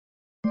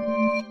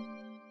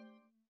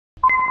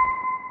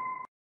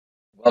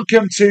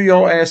Welcome to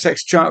your ASX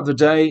chart of the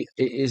day.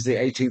 It is the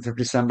 18th of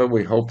December.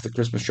 We hope the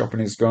Christmas shopping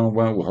is going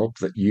well. We hope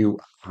that you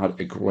had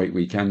a great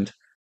weekend.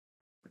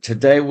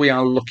 Today we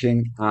are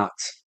looking at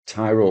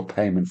TYR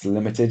Payment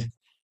Limited,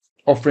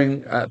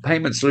 offering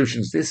payment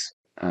solutions. This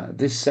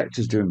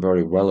sector is doing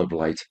very well of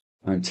late,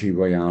 and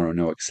TYR are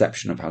no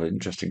exception. Have had an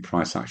interesting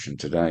price action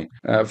today.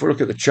 If we look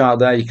at the chart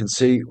there, you can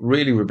see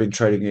really we've been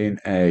trading in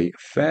a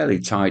fairly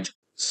tight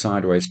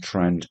sideways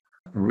trend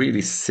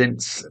really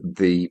since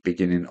the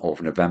beginning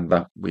of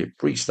November. We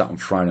breached that on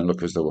Friday and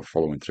look as though we're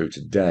following through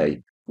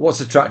today.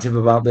 What's attractive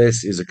about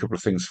this is a couple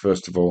of things.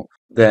 First of all,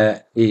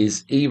 there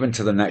is, even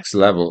to the next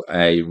level,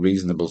 a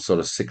reasonable sort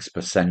of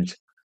 6%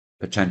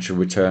 potential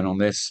return on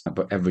this,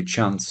 but every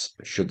chance,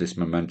 should this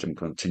momentum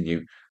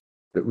continue,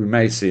 that we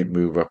may see it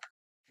move up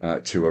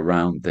to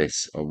around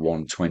this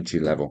 120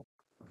 level.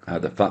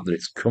 The fact that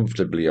it's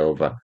comfortably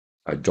over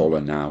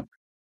 $1 now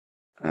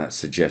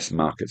suggests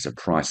markets are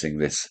pricing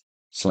this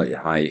slightly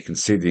higher. You can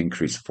see the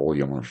increased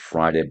volume on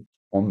Friday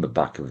on the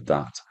back of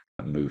that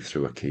move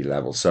through a key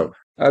level. So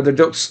the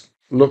ducks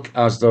look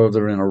as though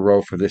they're in a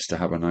row for this to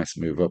have a nice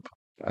move up,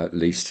 at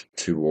least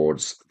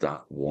towards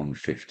that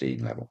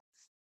 115 level.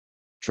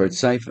 Trade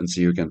safe and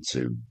see you again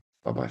soon.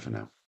 Bye bye for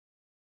now.